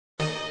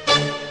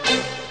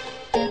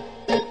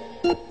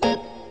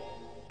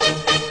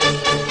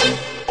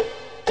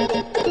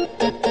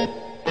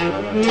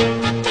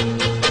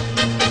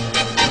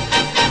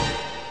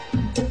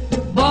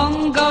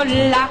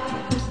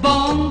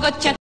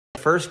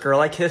first girl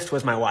I kissed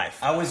was my wife.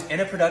 I was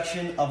in a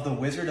production of The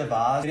Wizard of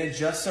Oz, and it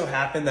just so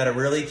happened that a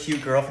really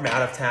cute girl from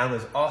out of town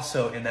was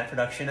also in that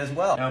production as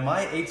well. Now,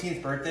 my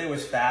 18th birthday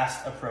was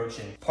fast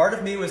approaching. Part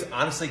of me was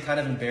honestly kind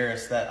of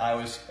embarrassed that I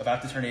was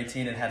about to turn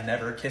 18 and had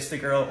never kissed a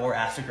girl or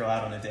asked a girl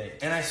out on a date.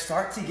 And I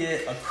start to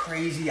get a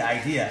crazy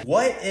idea.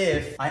 What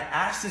if I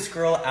asked this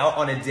girl out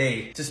on a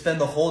date to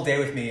spend the whole day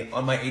with me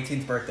on my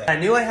 18th birthday? I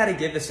knew I had to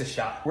give this a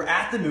shot. We're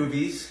at the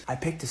movies. I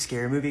picked a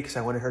scary movie because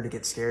I wanted her to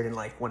get scared and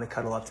like want to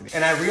cuddle up to me.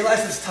 And I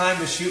realized it's time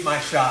to shoot my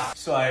shot.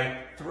 So I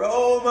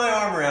throw my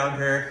arm around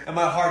her and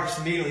my heart just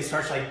immediately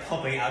starts like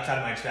pumping outside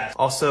of my chest.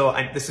 Also,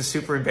 this is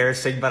super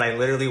embarrassing, but I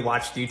literally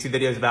watched YouTube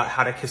videos about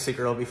how to kiss a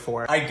girl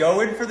before. I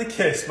go in for the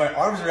kiss, my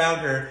arm's around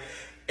her,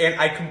 and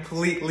I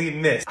completely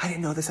missed. I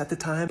didn't know this at the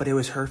time, but it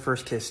was her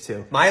first kiss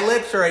too. My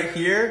lips are right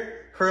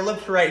here, her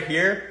lips are right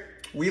here.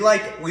 We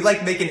like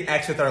make an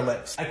X with our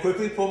lips. I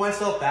quickly pull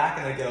myself back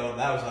and I go,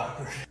 that was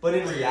awkward. But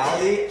in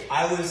reality,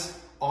 I was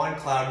on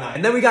cloud nine.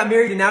 And then we got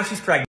married and now she's pregnant.